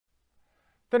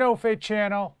The No Fate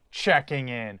channel checking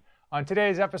in. On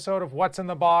today's episode of What's in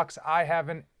the Box, I have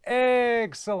an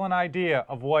excellent idea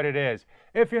of what it is.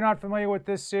 If you're not familiar with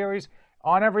this series,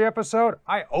 on every episode,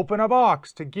 I open a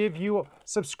box to give you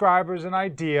subscribers an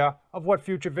idea of what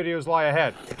future videos lie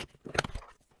ahead.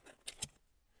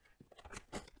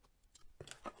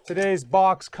 Today's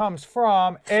box comes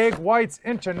from Egg Whites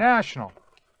International.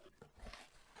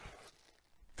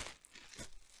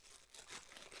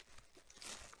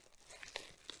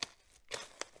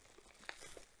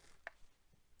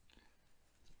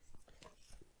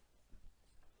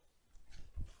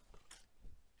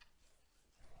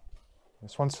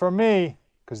 This one's for me,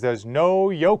 because there's no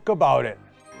yolk about it.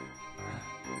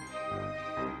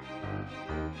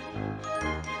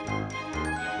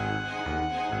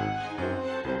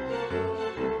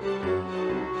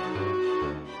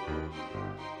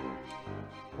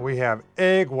 We have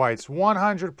egg whites,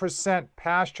 100%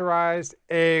 pasteurized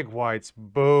egg whites.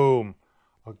 Boom.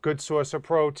 A good source of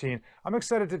protein. I'm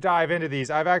excited to dive into these.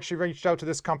 I've actually reached out to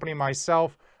this company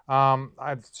myself.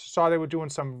 I saw they were doing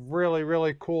some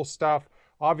really cool stuff.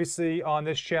 Obviously, on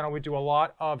this channel, we do a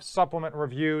lot of supplement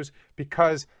reviews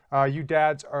because you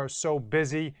dads are so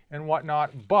busy and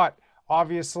whatnot. But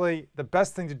obviously, the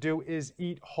best thing to do is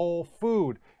eat whole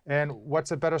food. And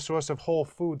what's a better source of whole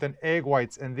food than egg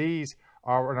whites? And these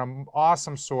are an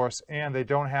awesome source, and they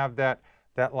don't have that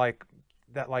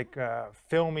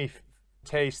filmy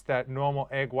taste that normal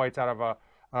egg whites out of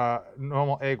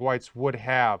normal egg whites would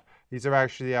have. These are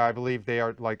actually, I believe they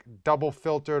are like double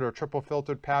filtered or triple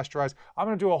filtered pasteurized. I'm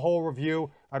going to do a whole review.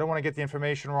 I don't want to get the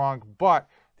information wrong, but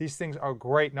these things are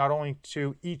great not only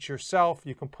to eat yourself,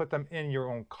 you can put them in your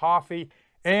own coffee.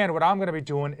 And what I'm going to be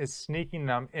doing is sneaking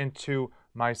them into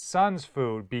my son's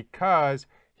food because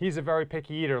he's a very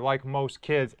picky eater like most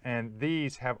kids, and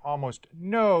these have almost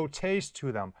no taste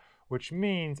to them, which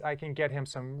means I can get him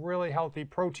some really healthy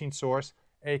protein source,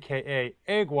 aka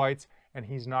egg whites, and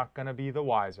he's not going to be the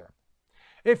wiser.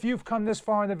 If you've come this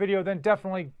far in the video, then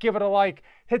definitely give it a like,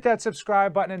 hit that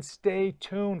subscribe button, and stay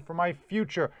tuned for my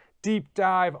future deep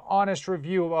dive, honest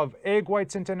review of Egg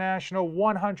Whites International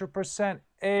 100%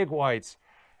 egg whites.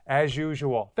 As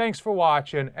usual, thanks for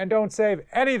watching, and don't save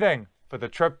anything for the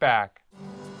trip back.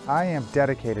 I am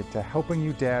dedicated to helping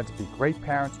you dads be great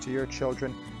parents to your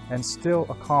children and still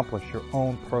accomplish your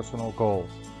own personal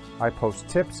goals. I post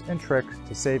tips and tricks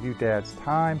to save you dads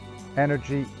time,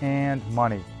 energy, and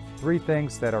money. 3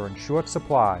 things that are in short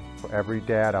supply for every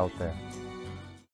dad out there.